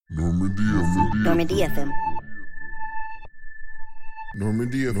Normandy FM. Normandy FM.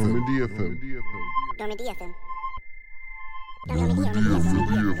 Normandy FM. Normandy FM. Normandy FM. Normandy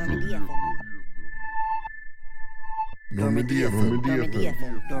FM. Normandy FM. Normandy FM. Normandy Normandy FM.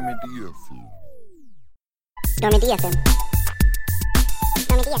 FM. Normandy FM.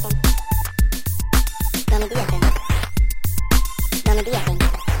 Normandy FM. Normandy FM. Normandy FM.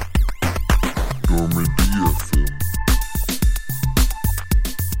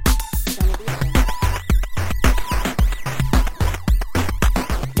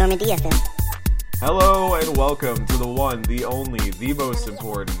 Normandy FM. Hello and welcome to the one, the only, the most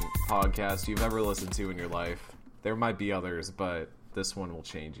important podcast you've ever listened to in your life. There might be others, but this one will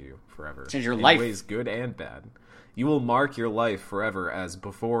change you forever. Change your in life. ways good and bad. You will mark your life forever as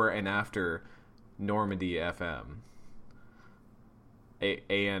before and after Normandy FM.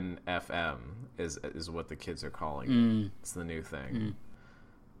 ANFM is what the kids are calling it. It's the new thing.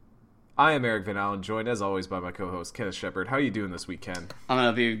 I am Eric Van Allen, joined as always by my co-host Kenneth Shepard. How are you doing this week, Ken? I'm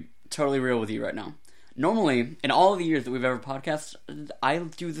gonna be totally real with you right now. Normally, in all of the years that we've ever podcasted, I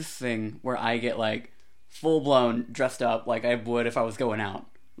do this thing where I get like full blown dressed up like I would if I was going out,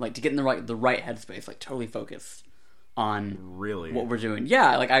 like to get in the right headspace, like totally focused on Really? what we're doing.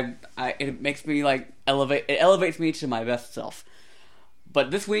 Yeah, like I it makes me like elevates me to my best self. But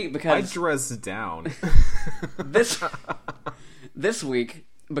this week, I because dress down. this week,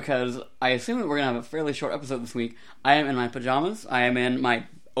 because I assume that we're gonna have a fairly short episode this week, I am in my pajamas. I am in my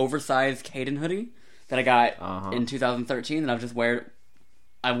oversized Caden hoodie that I got in 2013 that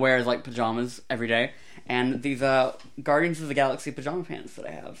I wear as like pajamas every day, and these Guardians of the Galaxy pajama pants that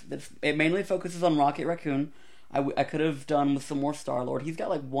I have. It mainly focuses on Rocket Raccoon. I could have done with some more Star-Lord. He's got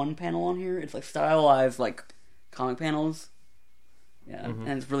like one panel on here. It's like stylized like comic panels. Yeah, and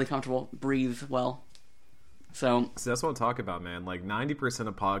it's really comfortable. Breathes well. So that's what I'm talking about, man. Like 90%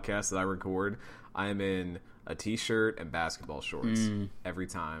 of podcasts that I record, I'm in a t-shirt and basketball shorts every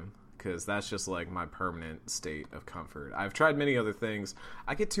time, because that's just like my permanent state of comfort. I've tried many other things.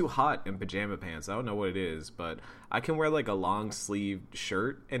 I get too hot in pajama pants. I don't know what it is, but I can wear like a long sleeve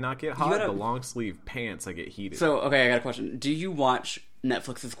shirt and not get hot. The long sleeve pants, I get heated. So, okay, I got a question. Do you watch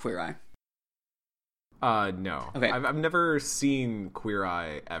Netflix's Queer Eye? No. Okay. I've never seen Queer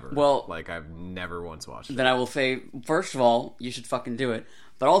Eye ever. Well, like I've never once watched it. Then I will say, first of all, you should fucking do it.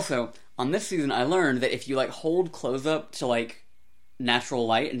 But also, on this season, I learned that if you like hold clothes up to like natural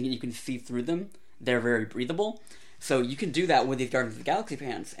light and you can see through them, they're very breathable. So you can do that with these Guardians of the Galaxy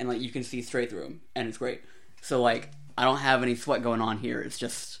pants, and like you can see straight through them, and it's great. So like, I don't have any sweat going on here.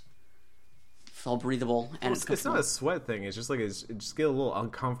 It's all breathable, and it's not a sweat thing. It's just like it just get a little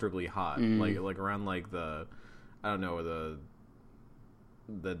uncomfortably hot, like around like the, I don't know,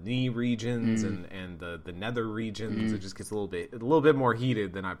 the knee regions and the nether regions. It just gets a little bit more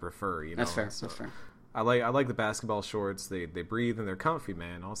heated than I prefer. You know, that's fair. So that's fair. I like the basketball shorts. They breathe and they're comfy,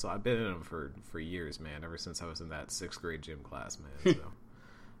 man. Also, I've been in them for years, man. Ever since I was in that 6th grade gym class, man. So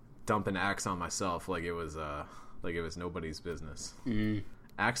dumping Axe on myself like it was nobody's business.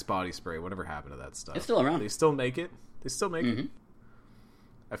 Axe body spray, whatever happened to that stuff? It's still around. They still make it. it.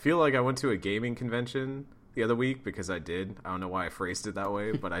 I feel like I went to a gaming convention the other week because I did. I don't know why I phrased it that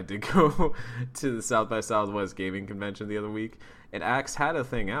way, but I did go to the South by Southwest gaming convention the other week, and Axe had a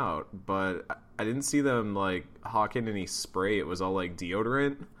thing out, but I didn't see them like hawking any spray. It was all like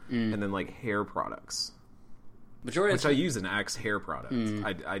deodorant and then like hair products. Which I use an Axe hair product.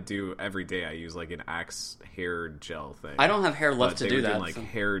 I do every day. I use like an Axe hair gel thing. I don't have hair left to do that. Doing, like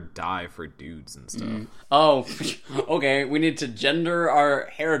hair dye for dudes and stuff. Oh, okay. We need to gender our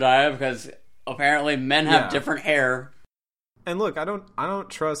hair dye because apparently men have different hair. And look, I don't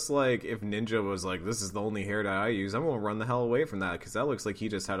trust like if Ninja was like, this is the only hair dye I use, I'm gonna run the hell away from that because that looks like he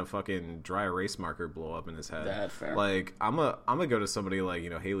just had a fucking dry erase marker blow up in his head. That's fair. Like I'm gonna go to somebody like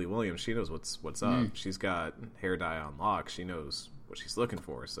Haley Williams. She knows what's up. She's got hair dye on lock. She knows what she's looking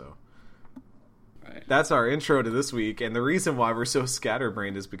for. So right. That's our intro to this week. And the reason why we're so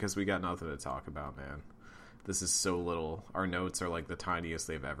scatterbrained is because we got nothing to talk about, man. This is so little. Our notes are like the tiniest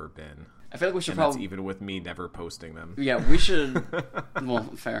they've ever been. I feel like we should That's even with me never posting them. Yeah, we should. Well,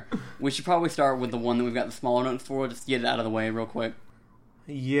 fair. We should probably start with the one that we've got the smaller notes for. Just get it out of the way real quick.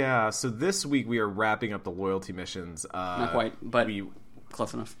 Yeah. So this week we are wrapping up the loyalty missions. Not quite, but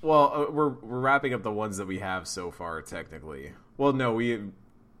close enough. Well, we're wrapping up the ones that we have so far. Technically, well, no, we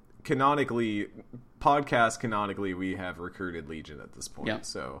canonically we have recruited Legion at this point. Yep.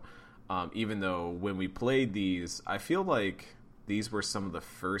 So. Even though when we played these, I feel like these were some of the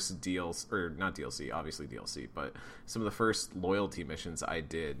first DLC, or not DLC, obviously DLC, but some of the first loyalty missions I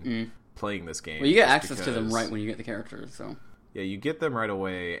did playing this game. Well, you get access to them right when you get the characters, so. Yeah, you get them right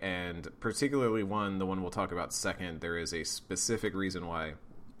away, and particularly the one we'll talk about second, there is a specific reason why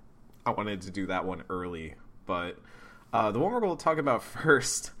I wanted to do that one early. But the one we're going to talk about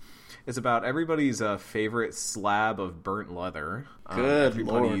first is about everybody's favorite slab of burnt leather. Good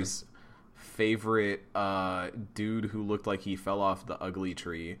everybody's favorite dude who looked like he fell off the ugly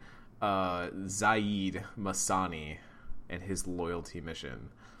tree, Zaid Masani, and his loyalty mission.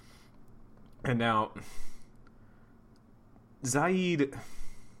 And now, Zaid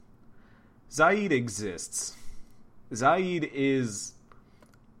exists. Zaid is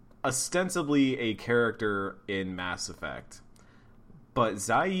ostensibly a character in Mass Effect, but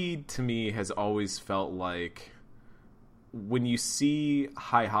Zaid to me has always felt like when you see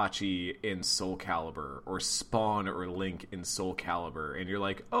Heihachi in Soul Calibur or Spawn or Link in Soul Calibur, and you're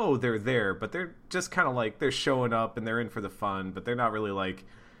like, oh, they're there, but they're just kind of like, they're showing up and they're in for the fun, but they're not really like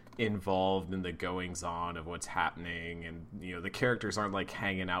involved in the goings on of what's happening, and you know, the characters aren't like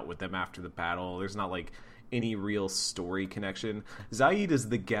hanging out with them after the battle. There's not like any real story connection. Zaid is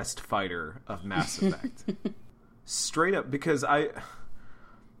the guest fighter of Mass Effect. Straight up, because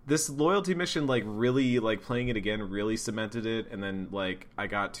this loyalty mission, like, really, like, playing it again really cemented it, and then, like, I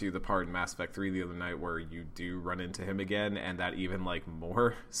got to the part in Mass Effect 3 the other night where you do run into him again, and that even, like,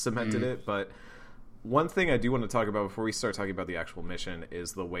 more cemented it. But one thing I do want to talk about before we start talking about the actual mission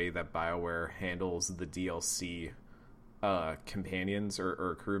is the way that BioWare handles the DLC companions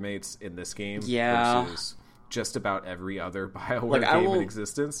or crewmates in this game versus just about every other BioWare game in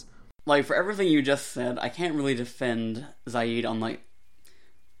existence. Like, for everything you just said, I can't really defend Zaid on, like,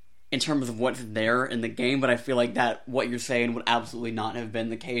 in terms of what's there in the game, but I feel like that what you're saying would absolutely not have been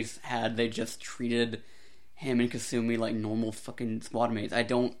the case had they just treated him and Kasumi like normal fucking squad mates. I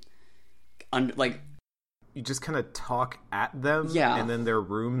don't you just kind of talk at them, and then their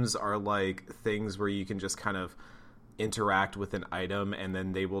rooms are like things where you can just kind of interact with an item, and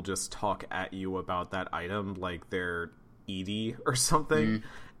then they will just talk at you about that item like they're Edie or something,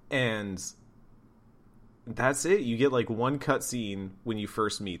 and that's it. You get like one cutscene when you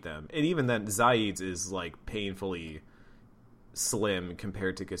first meet them, and even then Zaid's is like painfully slim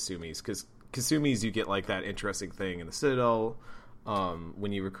compared to Kasumi's, because Kasumi's you get like that interesting thing in the Citadel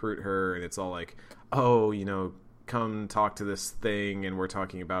when you recruit her, and it's all like, oh, you know, come talk to this thing, and we're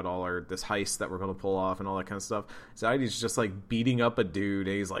talking about this heist that we're going to pull off and all that kind of stuff. Zaid's just like beating up a dude,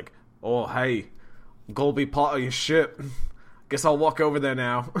 and he's like, oh, hey, I'm gonna be part of your ship, guess I'll walk over there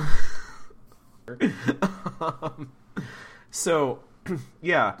now. So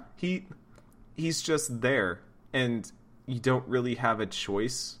yeah, he's just there, and you don't really have a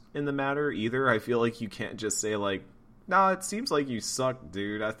choice in the matter either. I feel like you can't just say like, nah, it seems like you suck,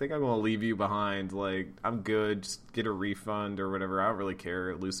 dude, I think I'm gonna leave you behind, like, I'm good, just get a refund or whatever, I don't really care,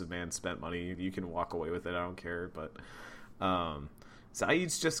 Elusive Man spent money, you can walk away with it, I don't care. But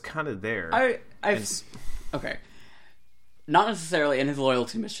Zaid's just kind of there. Okay, not necessarily in his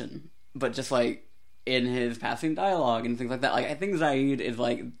loyalty mission, but just like in his passing dialogue and things like that. Like, I think Zaid is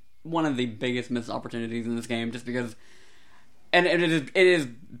like one of the biggest missed opportunities in this game, just because, and it is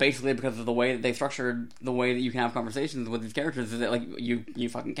basically because of the way that they structured the way that you can have conversations with these characters, is that like you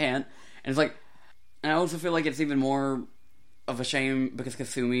fucking can't. And it's like, and I also feel like it's even more of a shame because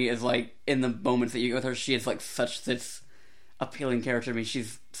Kasumi is like, in the moments that you get with her, she is like such this appealing character to me.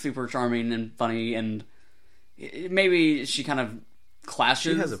 She's super charming and funny, and maybe she kind of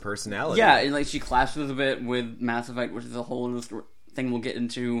clashes. She has a personality. Yeah, and like she clashes a bit with Mass Effect, which is a whole other thing we'll get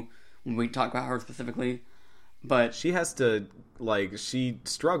into when we talk about her specifically. But she has to, like, she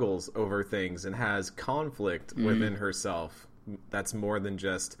struggles over things and has conflict within herself. That's more than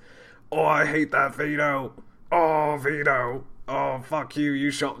just, oh, I hate that Vito. Oh, Vito. Oh, fuck you.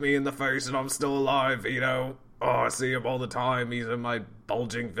 You shot me in the face and I'm still alive, Vito. Oh, I see him all the time. He's in my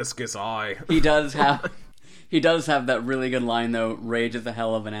bulging, viscous eye. He does have that really good line, though. Rage is a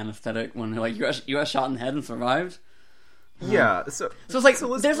hell of an anesthetic. When like you got shot in the head and survived. Yeah. So it's like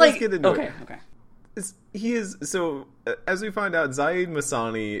let's get into okay. it. As we find out, Zaid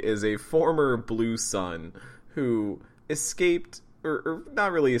Masani is a former Blue Sun who escaped, or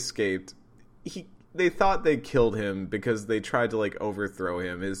not really escaped. They thought they killed him because they tried to like overthrow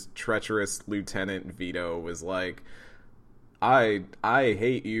him. His treacherous Lieutenant Vito was like, I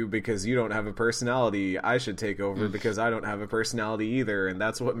hate you because you don't have a personality. I should take over because I don't have a personality either. And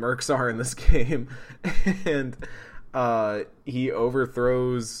that's what mercs are in this game. And he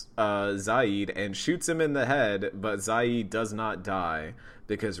overthrows Zaid and shoots him in the head, but Zaid does not die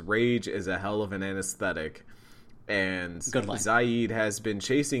because rage is a hell of an anesthetic. And Zaid has been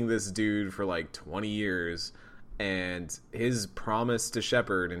chasing this dude for like 20 years, and his promise to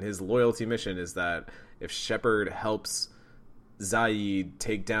Shepard and his loyalty mission is that if Shepard helps Zaid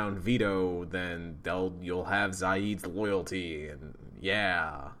take down Vito, then you'll have Zaid's loyalty, and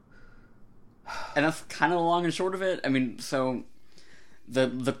yeah. And that's kind of the long and short of it. I mean, so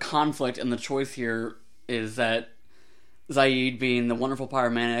the conflict and the choice here is that Zaid, being the wonderful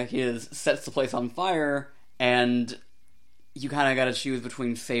pyromaniac he is, sets the place on fire, and you kind of got to choose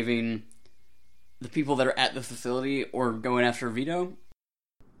between saving the people that are at the facility or going after Vito.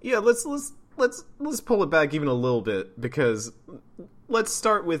 Yeah, let's pull it back even a little bit, because let's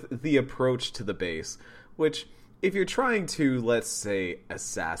start with the approach to the base, which, if you're trying to, let's say,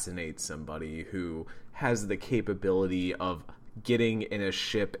 assassinate somebody who has the capability of getting in a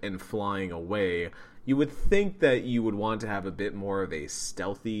ship and flying away, you would think that you would want to have a bit more of a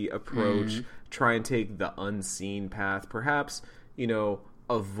stealthy approach, try and take the unseen path, perhaps,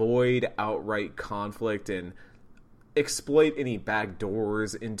 avoid outright conflict and exploit any back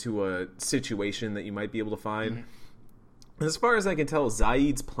doors into a situation that you might be able to find. As far as I can tell,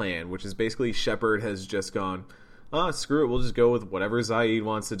 Zaid's plan, which is basically Shepard has just gone, screw it, we'll just go with whatever Zaid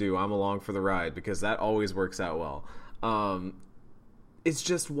wants to do. I'm along for the ride, because that always works out well. It's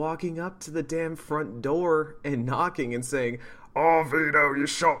just walking up to the damn front door and knocking and saying, "Oh, Vito, you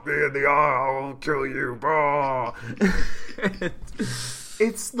shot me in the eye, I'll kill you."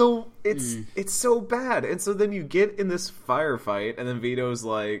 It's so bad. And so then you get in this firefight, and then Vito's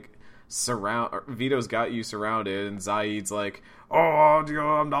like, Vito's got you surrounded, and Zaid's like, "Oh,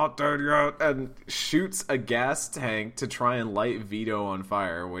 I'm not dead yet," and shoots a gas tank to try and light Vito on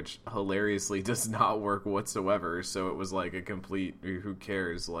fire, which hilariously does not work whatsoever. So it was like a complete who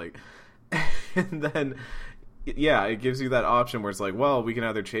cares, like. And then it gives you that option where it's like, well, we can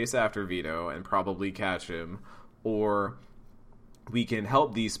either chase after Vito and probably catch him, or we can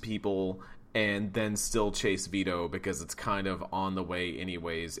help these people and then still chase Vito, because it's kind of on the way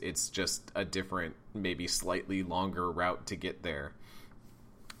anyways. It's just a different, maybe slightly longer route to get there.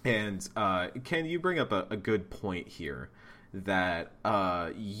 And Ken, you bring up a good point here, that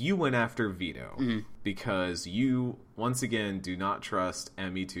you went after Vito because you, once again, do not trust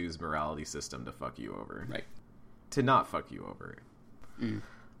ME2's morality system to fuck you over. Right. To not fuck you over.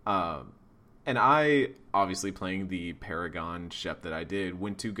 And I, obviously playing the Paragon Shep that I did,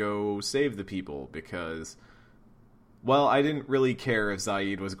 went to go save the people because, well, I didn't really care if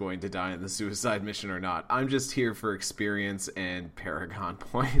Zaid was going to die in the suicide mission or not. I'm just here for experience and Paragon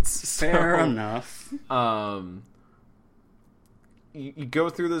points. Fair enough. You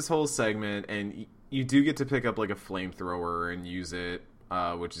go through this whole segment, and you do get to pick up like a flamethrower and use it,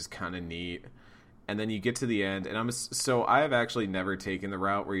 which is kind of neat. And then you get to the end, and I have actually never taken the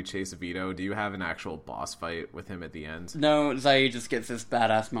route where you chase Vito. Do you have an actual boss fight with him at the end? No, Zaid just gets this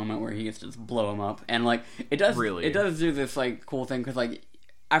badass moment where he gets to just blow him up, and like it does do this like cool thing, because like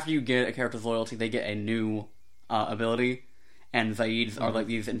after you get a character's loyalty, they get a new ability, and Zaid's are like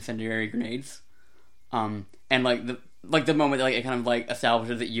these incendiary grenades, and the moment like it kind of like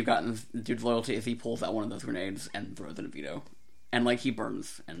establishes that you got the dude's loyalty is he pulls out one of those grenades and throws it at Vito. And, like, he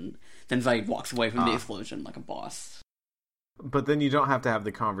burns, and then Zaid walks away from the explosion like a boss. But then you don't have to have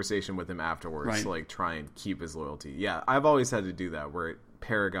the conversation with him afterwards right. to, like, try and keep his loyalty. Yeah, I've always had to do that, where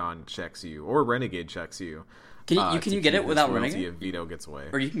Paragon checks you, or Renegade checks you. Can you get it without Renegade? If Vito gets away.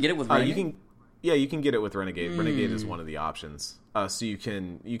 Or you can get it with Renegade? You can get it with Renegade. Renegade is one of the options. So you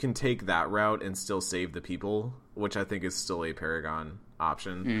can take that route and still save the people, which I think is still a Paragon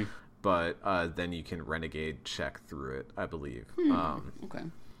option. But then you can Renegade check through it, I believe. Okay.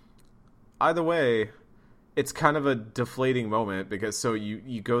 Either way, it's kind of a deflating moment, because so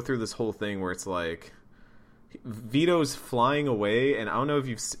you go through this whole thing where it's like Vito's flying away, and I don't know if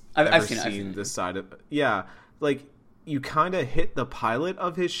you've ever seen this side of... Yeah, like you kind of hit the pilot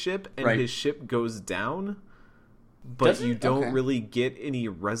of his ship, and his ship goes down, but you don't really get any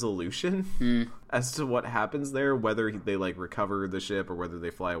resolution as to what happens there, whether they like recover the ship or whether they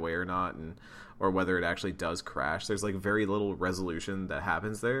fly away or not, or whether it actually does crash. There's like very little resolution that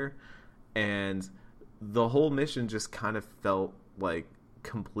happens there, and the whole mission just kind of felt like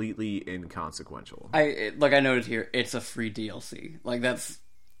completely inconsequential. I noted here, it's a free DLC. Like that's,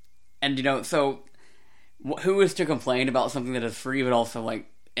 and so who is to complain about something that is free, but also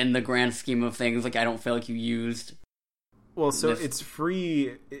like in the grand scheme of things, like I don't feel like you used. Well, so it's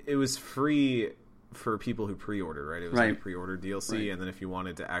free. It was free for people who pre-order, right? It was like pre-order DLC, and then if you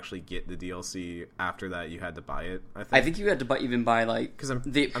wanted to actually get the DLC after that, you had to buy it. I think you had to buy like, because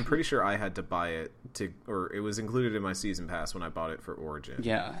I'm pretty sure I had to buy it or it was included in my season pass when I bought it for Origin.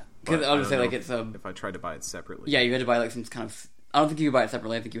 Yeah, because I'll just say like if I tried to buy it separately. Yeah, you had to buy like some kind of. I don't think you could buy it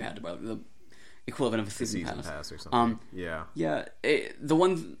separately. I think you had to buy the equivalent of a season pass or something. There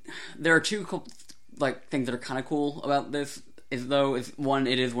are two things that are kind of cool about this. is though it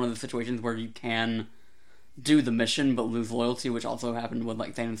is one of the situations where you can do the mission but lose loyalty, which also happened with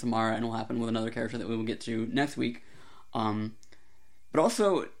like Thane and Samara, and will happen with another character that we will get to next week. But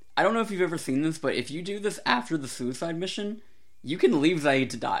also, I don't know if you've ever seen this, but if you do this after the suicide mission, you can leave Zaid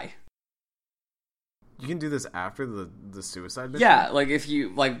to die. You can do this after the suicide mission? Yeah, like if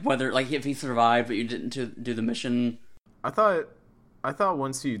you if he survived but you didn't do the mission. I thought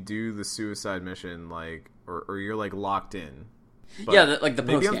once you do the suicide mission, like or you're like locked in. But yeah, like the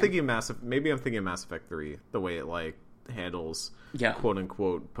maybe post-game. I'm thinking Mass Effect 3, the way it like handles quote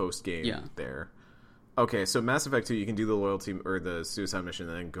unquote post game there. Okay, so Mass Effect 2, you can do the loyalty or the suicide mission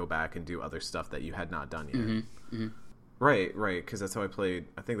and then go back and do other stuff that you had not done yet. Mm-hmm. Mm-hmm. Right, because that's how I played.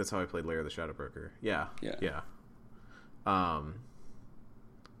 I think that's how I played Lair of the Shadowbroker. Yeah.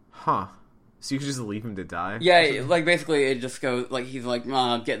 So you could just leave him to die? Yeah, like basically it just goes like he's like,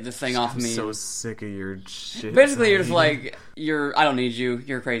 get this thing off I'm me. So sick of your shit. Basically, you're just like I don't need you.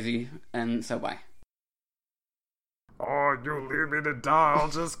 You're crazy, and so bye. Oh, you leave me to die. I'll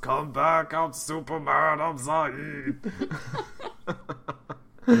just come back. I'm Superman. I'm Zaid.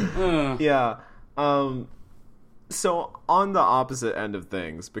 Yeah. So on the opposite end of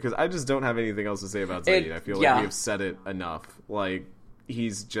things, because I just don't have anything else to say about Zaid. I feel like we have said it enough. Like,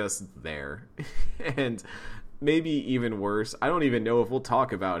 he's just there. And maybe even worse, I don't even know if we'll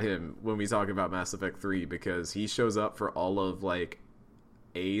talk about him when we talk about Mass Effect 3, because he shows up for all of, like,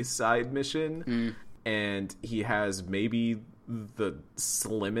 a side mission, and he has maybe the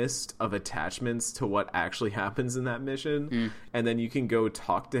slimmest of attachments to what actually happens in that mission, and then you can go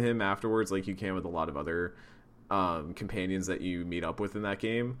talk to him afterwards like you can with a lot of other companions that you meet up with in that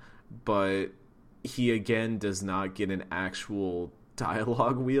game, but he again does not get an actual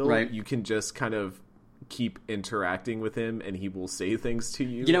dialogue wheel. Right. You can just kind of keep interacting with him and he will say things to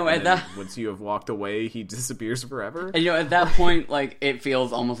you. You know, and at that once you have walked away, he disappears forever. And you know, at that point, like, it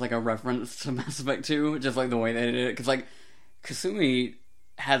feels almost like a reference to Mass Effect 2, just like the way they did it. Because, like, Kasumi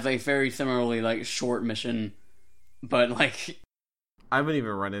has a very similarly, like, short mission, but, like... I haven't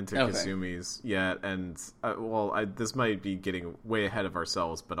even run into Kasumi's yet, and, this might be getting way ahead of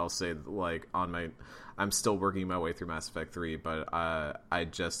ourselves, but I'll say, like, I'm still working my way through Mass Effect 3, but I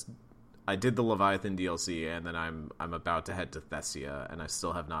did the Leviathan DLC, and then I'm about to head to Thessia, and I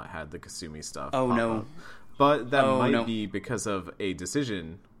still have not had the Kasumi stuff. Oh, no. Up. But that might be because of a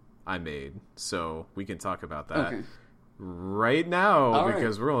decision I made, so we can talk about that right now,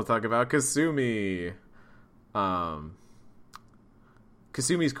 because we're going to talk about Kasumi.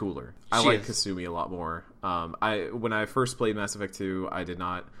 Kasumi's cooler. I like Kasumi a lot more. When I first played Mass Effect 2, I did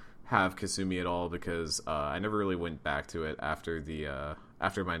not have Kasumi at all because I never really went back to it after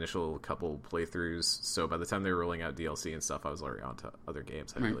my initial couple playthroughs. So by the time they were rolling out DLC and stuff, I was already on to other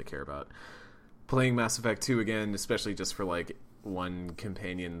games I didn't really care about. Playing Mass Effect 2 again, especially just for like one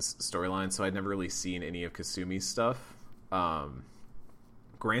companion's storyline, so I'd never really seen any of Kasumi's stuff.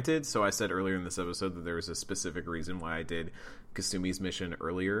 Granted, so I said earlier in this episode that there was a specific reason why I did Kasumi's mission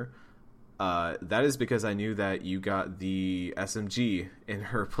earlier. That is because I knew that you got the SMG in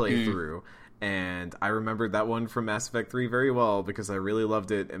her playthrough, and I remembered that one from Mass Effect 3 very well because I really loved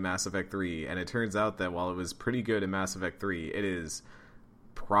it in Mass Effect 3, and it turns out that while it was pretty good in Mass Effect 3, it is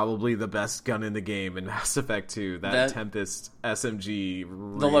probably the best gun in the game in Mass Effect 2. That Tempest SMG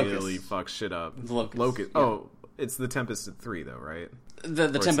really fucks shit up. The Locust. Yeah. Oh, it's the Tempest at 3, though, right?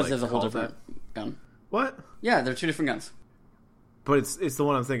 The Tempest is a whole different gun. What? Yeah, they're two different guns. But it's the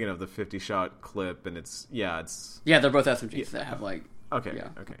one I'm thinking of, the 50-shot clip, and it's... Yeah, they're both SMGs that have, like... Okay.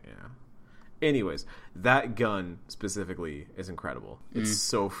 Anyways, that gun specifically is incredible. It's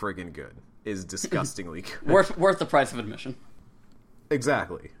so friggin' good. It's disgustingly good. Worth the price of admission.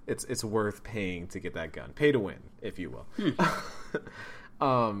 Exactly. It's worth paying to get that gun. Pay to win, if you will.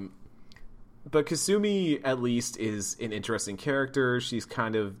 But Kasumi, at least, is an interesting character. She's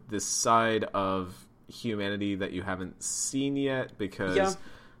kind of this side of humanity that you haven't seen yet, because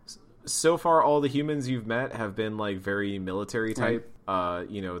so far all the humans you've met have been, like, very military type.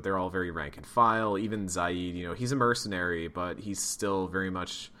 They're all very rank and file. Even Zaid, he's a mercenary, but he still very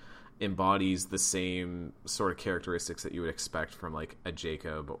much embodies the same sort of characteristics that you would expect from, like, a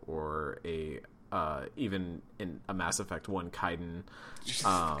Jacob or a even in a Mass Effect 1 Kaiden.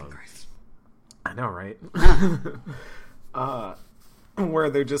 I know, right?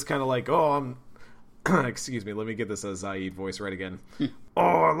 Where they're just kind of like, I'm... Excuse me, let me get this Zaid voice right again.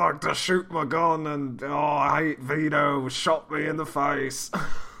 I like to shoot my gun, and I hate Vito, shot me in the face.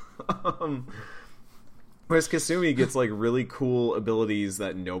 Whereas Kasumi gets, like, really cool abilities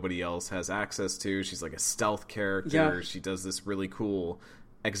that nobody else has access to. She's, like, a stealth character. Yeah. She does this really cool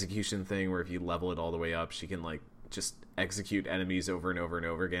execution thing where if you level it all the way up, she can, like, just execute enemies over and over and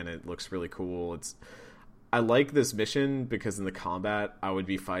over again. It looks really cool. I like this mission because in the combat I would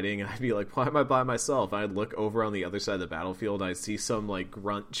be fighting and I'd be like, why am I by myself? I'd look over on the other side of the battlefield, I'd see some like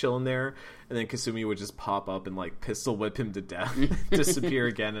grunt chilling there, and then Kasumi would just pop up and like pistol whip him to death, disappear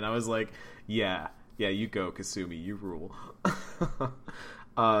again, and I was like, yeah, you go, Kasumi, you rule.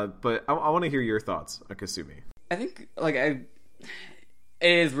 But I want to hear your thoughts on Kasumi. I think it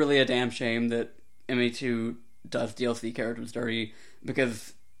is really a damn shame that MA2 does DLC characters dirty,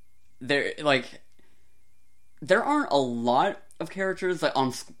 because there aren't a lot of characters like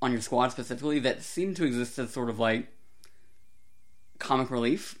on your squad specifically that seem to exist as sort of like comic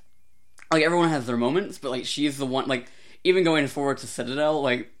relief. Like, everyone has their moments, but like she's the one, like, even going forward to Citadel,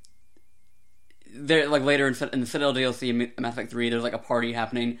 like there, like later in the Citadel DLC in Mass Effect 3, there's like a party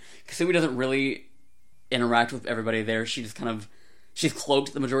happening. Kasumi doesn't really interact with everybody there. She just kind of, she's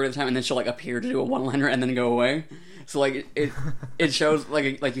cloaked the majority of the time, and then she'll like appear to do a one-liner and then go away. So like it shows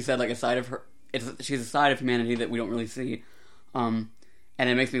like you said, like a side of her. She's a side of humanity that we don't really see, and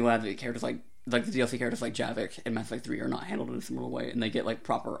it makes me glad that characters like the DLC characters like Javik and Mass Effect 3 are not handled in a similar way, and they get like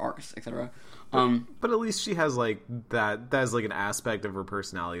proper arcs, etc. But at least she has like that's like an aspect of her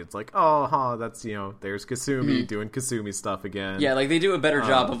personality. It's like, oh, that's, there's Kasumi doing Kasumi stuff again. Yeah, like they do a better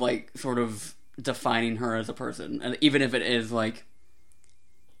job of like sort of defining her as a person, and even if it is like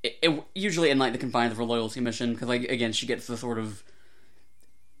it usually in like the confines of her loyalty mission, because like again she gets the sort of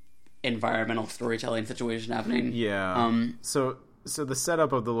environmental storytelling situation happening. Yeah. So the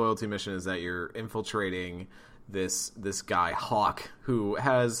setup of the loyalty mission is that you're infiltrating this guy Hawk who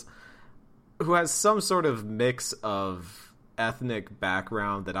has some sort of mix of ethnic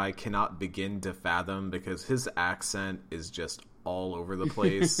background that I cannot begin to fathom, because his accent is just all over the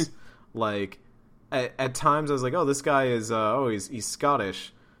place. Like at times I was like, oh, this guy is he's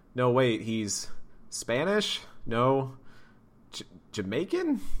Scottish. No, wait, he's Spanish? No,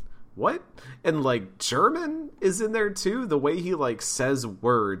 Jamaican? What? And like German is in there too. The way he like says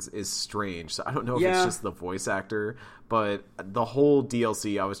words is strange. So I don't know if it's just the voice actor, but the whole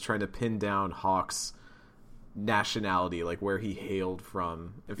DLC I was trying to pin down Hawk's nationality, like where he hailed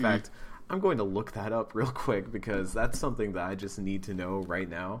from. In fact, I'm going to look that up real quick because that's something that I just need to know right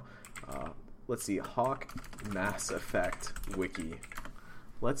now. Let's see, Hawk Mass Effect wiki.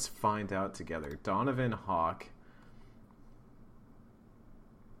 Let's find out together. Donovan Hawk.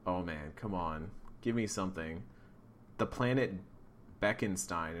 Oh man, come on. Give me something. The planet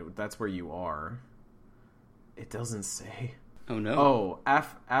Beckenstein, that's where you are. It doesn't say. Oh no. Oh,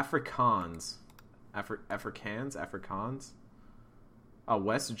 Afrikaans. Afrikaans? A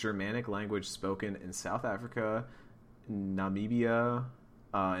West Germanic language spoken in South Africa, Namibia,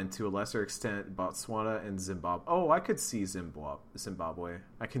 and to a lesser extent Botswana and Zimbabwe. Oh, I could see Zimbabwe.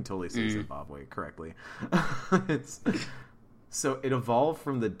 I can totally see Zimbabwe correctly. So it evolved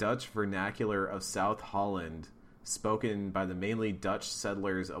from the Dutch vernacular of South Holland, spoken by the mainly Dutch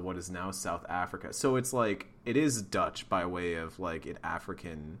settlers of what is now South Africa. So it's like, it is Dutch by way of like an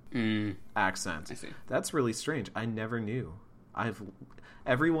African accent. I see. That's really strange. I never knew.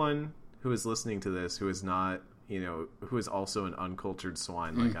 Everyone who is listening to this, who is not, who is also an uncultured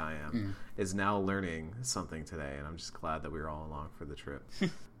swine like I am, is now learning something today, and I'm just glad that we were all along for the trip.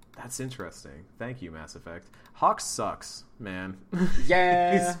 That's interesting. Thank you, Mass Effect. Hawk sucks, man.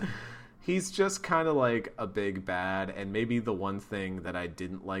 Yeah. He's just kind of like a big bad, and maybe the one thing that I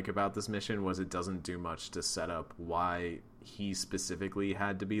didn't like about this mission was it doesn't do much to set up why he specifically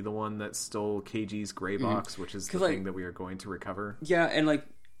had to be the one that stole KG's gray box, which is the thing that we are going to recover. Yeah, and like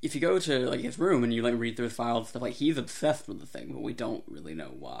if you go to like his room and you like read through his files and stuff, like he's obsessed with the thing, but we don't really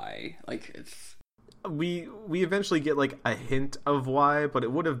know why. Like it's we eventually get like a hint of why, but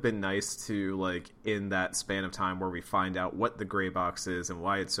it would have been nice to like in that span of time where we find out what the gray box is and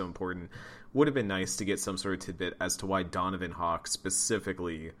why it's so important, would have been nice to get some sort of tidbit as to why Donovan Hawk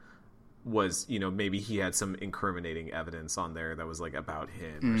specifically was, maybe he had some incriminating evidence on there that was like about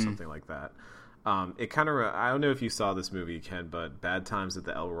him or something like that. It kind of, I don't know if you saw this movie, Ken, but Bad Times at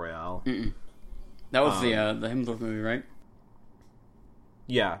the El Royale. That was the Hemsworth movie, right?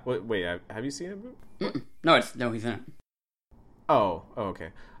 Yeah. Wait, have you seen it? No, he's in it. Oh,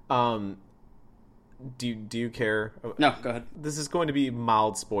 okay. Do you care? No, go ahead. This is going to be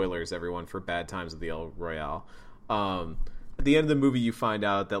mild spoilers, everyone, for Bad Times at the El Royale. At the end of the movie, you find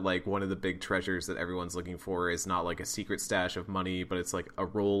out that like one of the big treasures that everyone's looking for is not like a secret stash of money, but it's like a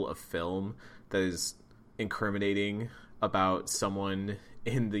roll of film that is incriminating about someone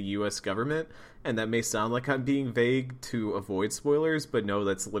in the U.S. government. And that may sound like I'm being vague to avoid spoilers, but no,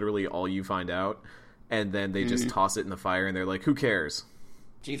 that's literally all you find out. And then they just toss it in the fire, and they're like, "Who cares?"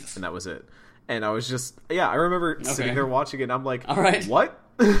 Jesus. And that was it. And I was just, I remember sitting there watching it, and I'm like, all right, what?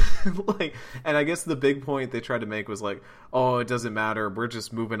 Like, and I guess the big point they tried to make was like, oh, it doesn't matter, we're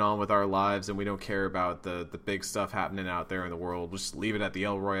just moving on with our lives, and we don't care about the big stuff happening out there in the world. We'll just leave it at the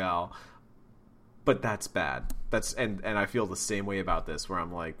El Royale. But that's bad. And I feel the same way about this, where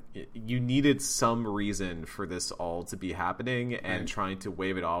I'm like, you needed some reason for this all to be happening, and trying to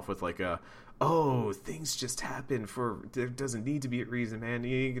wave it off with like things just happen there doesn't need to be a reason, man.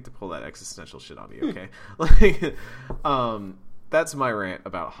 You didn't get to pull that existential shit on me, okay? Like, that's my rant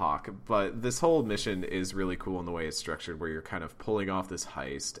about Hawk. But this whole mission is really cool in the way it's structured, where you're kind of pulling off this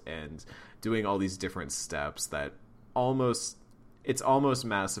heist and doing all these different steps that it's almost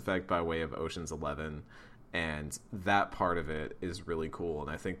Mass Effect by way of Ocean's 11, and that part of it is really cool, and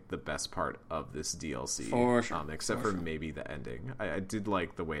I think the best part of this DLC, for sure, except for maybe the ending. I did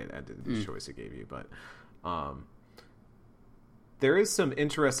like the way it ended, the choice it gave you, but there is some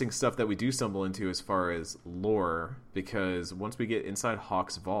interesting stuff that we do stumble into as far as lore, because once we get inside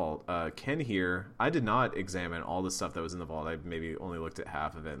Hawk's vault, Ken here, I did not examine all the stuff that was in the vault. I maybe only looked at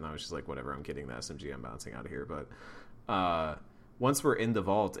half of it, and I was just like, whatever, I'm getting the SMG, I'm bouncing out of here, but once we're in the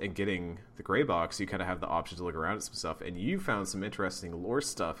vault and getting the gray box, you kind of have the option to look around at some stuff, and you found some interesting lore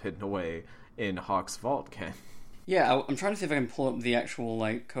stuff hidden away in Hawk's vault, Ken. Yeah, I'm trying to see if I can pull up the actual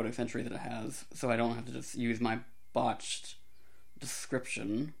like codex entry that it has, so I don't have to just use my botched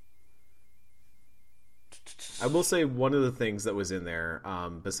description. I will say one of the things that was in there,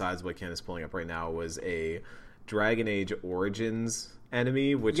 besides what Ken is pulling up right now, was a Dragon Age Origins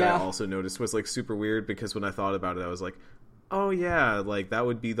enemy, which I also noticed was like super weird, because when I thought about it, I was like, oh yeah, like that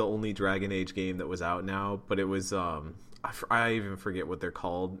would be the only Dragon Age game that was out now, but it was I even forget what they're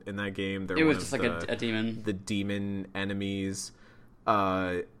called in that game. It was just like a demon. The demon enemies.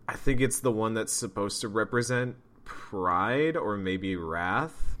 I think it's the one that's supposed to represent Pride or maybe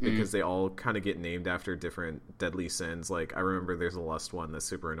Wrath, because they all kind of get named after different deadly sins. Like I remember there's a Lust one that's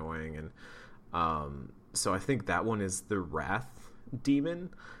super annoying, and so I think that one is the Wrath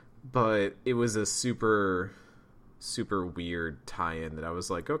demon, but it was a super weird tie-in that I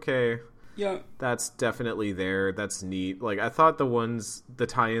was like, okay, yeah, that's definitely there. That's neat. Like I thought the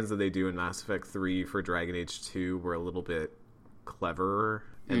tie-ins that they do in Mass Effect 3 for Dragon Age 2 were a little bit cleverer,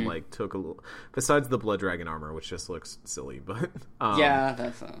 and like took a little, besides the Blood Dragon armor, which just looks silly, but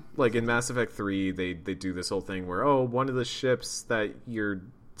that's like in Mass Effect 3 they do this whole thing where one of the ships that you're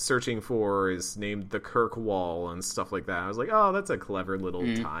searching for is named the Kirkwall and stuff like that. I was like, oh, that's a clever little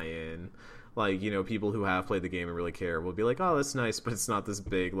tie-in. Like, you know, people who have played the game and really care will be like, oh, that's nice, but it's not this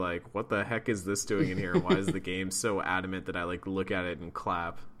big, like, what the heck is this doing in here? Why is the game so adamant that I, like, look at it and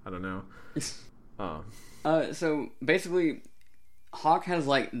clap? I don't know. So, basically, Hawk has,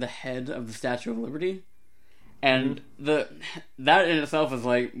 like, the head of the Statue of Liberty, and that in itself is,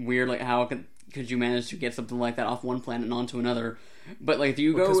 like, weird, like, how could you manage to get something like that off one planet and onto another? But, like, if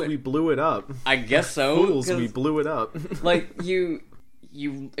you go... Because we blew it up. I guess so. Fools, we blew it up. Like, you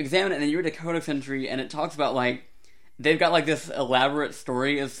examine it, and then you read a codex entry, and it talks about, like, they've got, like, this elaborate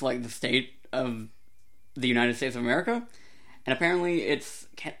story as, like, the state of the United States of America, and apparently it's,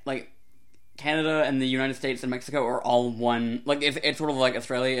 like, Canada and the United States and Mexico are all one, like, it's sort of like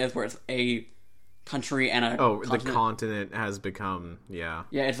Australia is, where it's a country and a continent. The continent has become, yeah,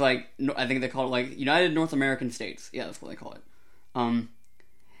 it's like, I think they call it, like, United North American States, yeah, that's what they call it, and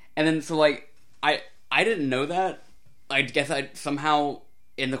then, so, like, I didn't know that. I guess I somehow,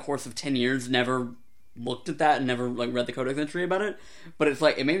 in the course of 10 years, never looked at that and never, like, read the codex entry about it. But it's,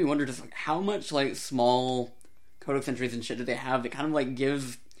 like, it made me wonder just, like, how much, like, small codex entries and shit do they have that kind of, like,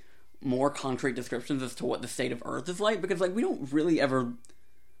 give more concrete descriptions as to what the state of Earth is like? Because, like, we don't really ever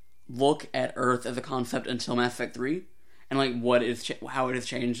look at Earth as a concept until Mass Effect 3. And, like, how it has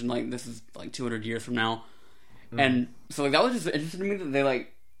changed, and, like, this is, like, 200 years from now. And so, like, that was just interesting to me that they,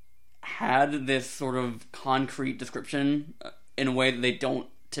 like, had this sort of concrete description in a way that they don't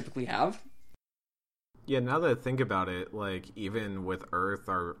typically have. Yeah, now that I think about it, like, even with Earth,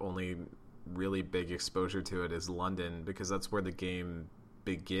 our only really big exposure to it is London, because that's where the game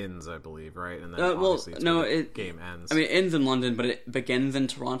begins, I believe, right? And then the game ends. I mean, it ends in London, but it begins in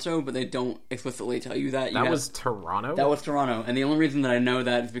Toronto, but they don't explicitly tell you that. That was Toronto? That was Toronto, and the only reason that I know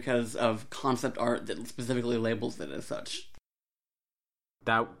that is because of concept art that specifically labels it as such.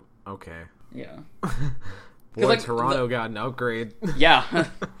 Okay. Yeah. Boy, like, Toronto got an upgrade. Yeah.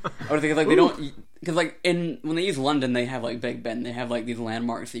 I would think, like, they don't... Because, like, when they use London, they have, like, Big Ben. They have, like, these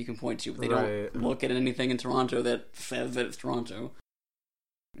landmarks that you can point to, but they don't look at anything in Toronto that says that it's Toronto.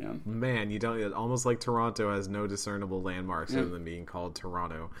 Yeah. Man, you don't... Almost like Toronto has no discernible landmarks other than being called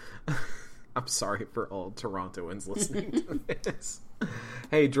Toronto. I'm sorry for all Torontoans listening to this.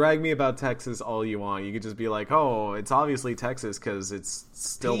 Hey, drag me about Texas all you want. You could just be like, oh, it's obviously Texas because it's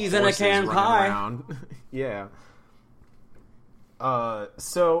still Peas in a horses can running pie. around. Yeah.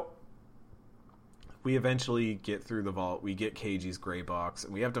 So we eventually get through the vault. We get Keiji's gray box,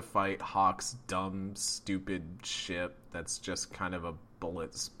 and we have to fight Hawk's dumb, stupid ship that's just kind of a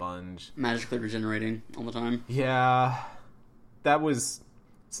bullet sponge. Magically regenerating all the time. Yeah,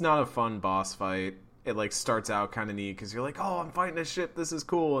 it's not a fun boss fight. It like starts out kind of neat because you're like, oh, I'm fighting a ship, this is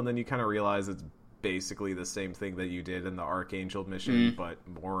cool, and then you kind of realize it's basically the same thing that you did in the Archangel mission, but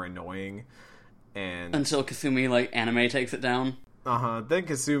more annoying. And Until Kasumi, like, anime takes it down. then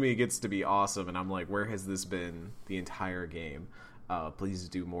Kasumi gets to be awesome, and I'm like, where has this been the entire game? Please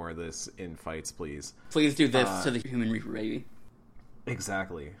do more of this in fights, please. Please do this to the Human Reaper baby.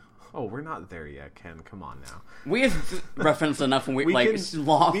 Exactly. Oh, we're not there yet, Ken. Come on now. We have referenced enough when we We like can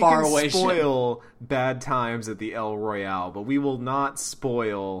far away shit. spoil bad times at the El Royale, but we will not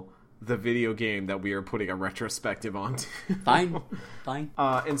spoil the video game that we are putting a retrospective onto. Fine.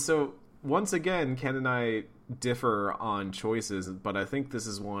 And so, once again, Ken and I differ on choices, but I think this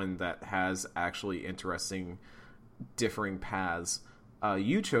is one that has actually interesting differing paths.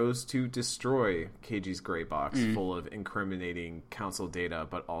 You chose to destroy Keiji's gray box full of incriminating council data,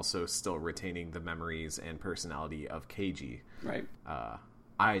 but also still retaining the memories and personality of Keiji. Right.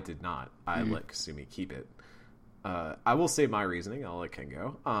 I did not. I let Kasumi keep it. I will say my reasoning. I'll let Ken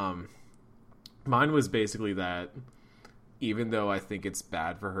go. Mine was basically that even though I think it's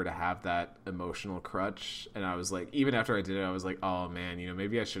bad for her to have that emotional crutch, and I was like, even after I did it, I was like, oh man,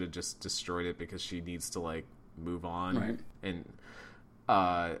 maybe I should have just destroyed it because she needs to like move on. Right. And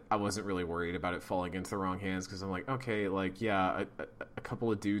I wasn't really worried about it falling into the wrong hands because I'm like, okay, like, yeah, a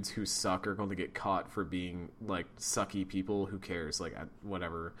couple of dudes who suck are going to get caught for being like sucky people. Who cares? Like,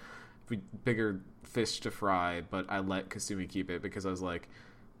 whatever. Bigger fish to fry. But I let Kasumi keep it because I was like,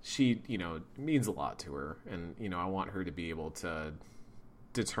 she, means a lot to her, and I want her to be able to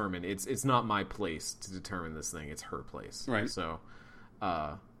determine. It's not my place to determine this thing. It's her place. Right. So,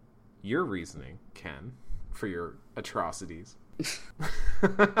 your reasoning, Ken, for your atrocities.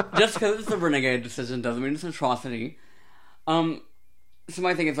 Just because it's a renegade decision doesn't mean it's an atrocity. So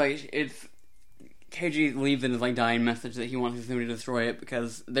my thing is like it's Keiji leaves in his like dying message that he wants Kasumi to destroy it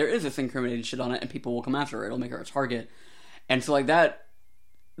because there is this incriminating shit on it and people will come after her. It'll make her a target, and so like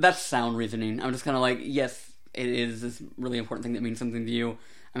that's sound reasoning. I'm just kind of like, yes, it is this really important thing that means something to you.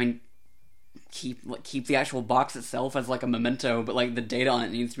 I mean, keep the actual box itself as like a memento, but like the data on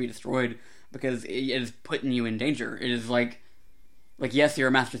it needs to be destroyed because it is putting you in danger. It is like, yes, you're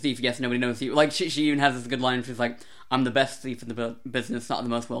a master thief. Yes, nobody knows you. Like, she even has this good line. She's like, I'm the best thief in the business, not the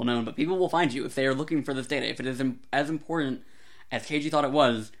most well-known, but people will find you if they are looking for this data. If it is as important as Keiji thought it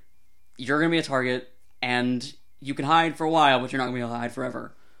was, you're going to be a target, and you can hide for a while, but you're not going to be able to hide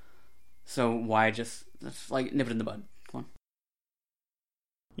forever. So why let's, like, nip it in the bud? Come on.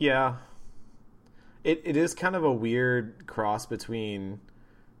 Yeah. It is kind of a weird cross between...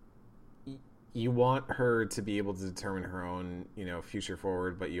 You want her to be able to determine her own, future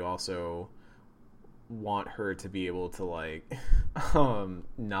forward, but you also want her to be able to, like,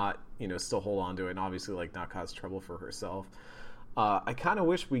 not, still hold on to it and obviously, like, not cause trouble for herself. I kind of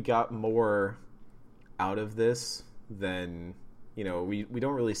wish we got more out of this than, we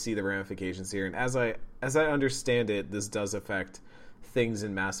don't really see the ramifications here. And as I understand it, this does affect things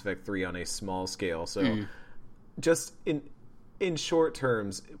in Mass Effect 3 on a small scale. So just in short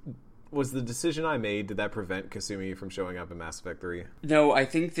terms... Was the decision I made, did that prevent Kasumi from showing up in Mass Effect 3? No, I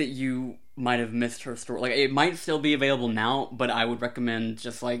think that you might have missed her story. Like, it might still be available now, but I would recommend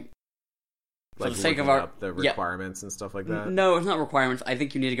just, like for the sake of the requirements and stuff like that? No, it's not requirements. I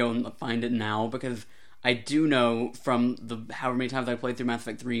think you need to go and find it now, because I do know from the however many times I played through Mass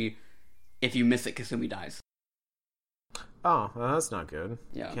Effect 3, if you miss it, Kasumi dies. Oh, well, that's not good.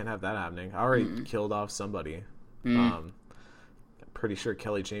 Yeah. Can't have that happening. I already killed off somebody. Pretty sure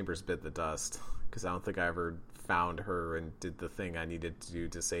Kelly Chambers bit the dust because I don't think I ever found her and did the thing I needed to do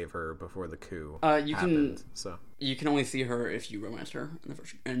to save her before the coup happened. You can only see her if you romance her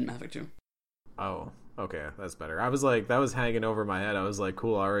in Mass Effect 2. Oh, okay, that's better. I was like, that was hanging over my head. I was like,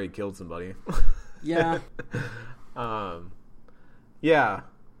 cool, I already killed somebody. Yeah. Yeah.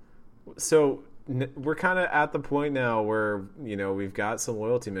 So we're kind of at the point now where we've got some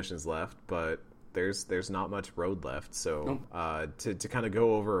loyalty missions left, but there's not much road left, so to kind of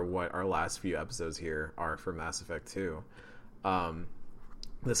go over what our last few episodes here are for Mass Effect 2.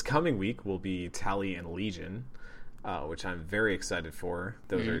 This coming week will be Tali and Legion, which I'm very excited for.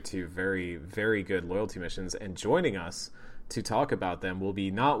 Those are two very, very good loyalty missions, and joining us to talk about them will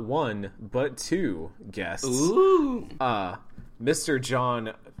be not one, but two guests. Ooh. Mr.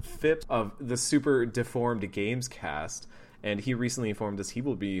 John Phipps of the Super Deformed Games Cast, and he recently informed us he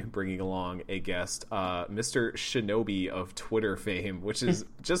will be bringing along a guest, Mr. Shinobi of Twitter fame, which is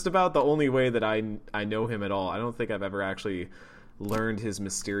just about the only way that I know him at all. I don't think I've ever actually learned his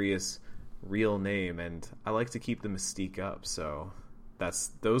mysterious real name, and I like to keep the mystique up, so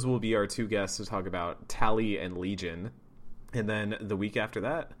those will be our two guests to talk about Tally and Legion. And then the week after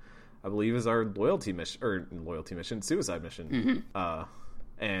that, I believe, is our suicide mission.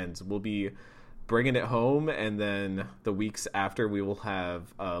 And we'll be bringing it home. And then the weeks after, we will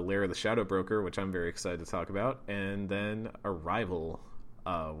have Lara the Shadow Broker, which I'm very excited to talk about. And then Arrival,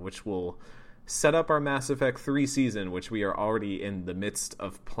 which will set up our Mass Effect 3 season, which we are already in the midst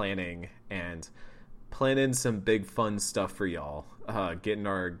of planning and planning some big fun stuff for y'all. Getting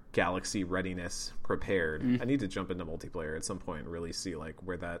our galaxy readiness prepared. I need to jump into multiplayer at some point and really see like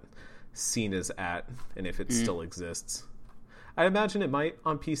where that scene is at and if it still exists. I imagine it might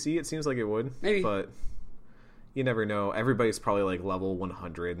on PC. It seems like it would. Maybe. But you never know. Everybody's probably like level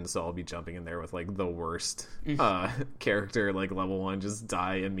 100, and so I'll be jumping in there with like the worst character, like level 1, just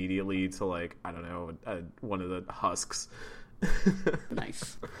die immediately to like, I don't know, one of the husks.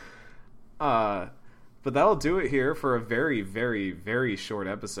 Nice. But that'll do it here for a very, very, very short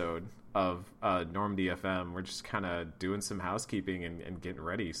episode of Normandy FM. We're just kind of doing some housekeeping and getting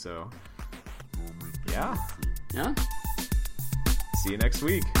ready. So, yeah. Yeah. See you next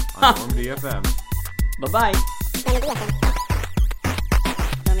week on Normandy FM. Bye-bye. Normandy FM.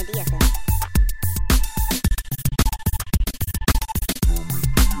 Normandy FM.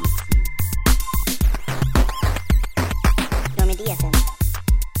 Normandy FM.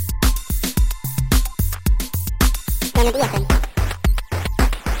 Normandy FM.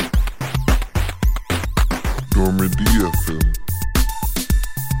 Normandy FM.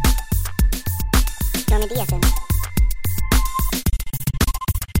 Normandy FM.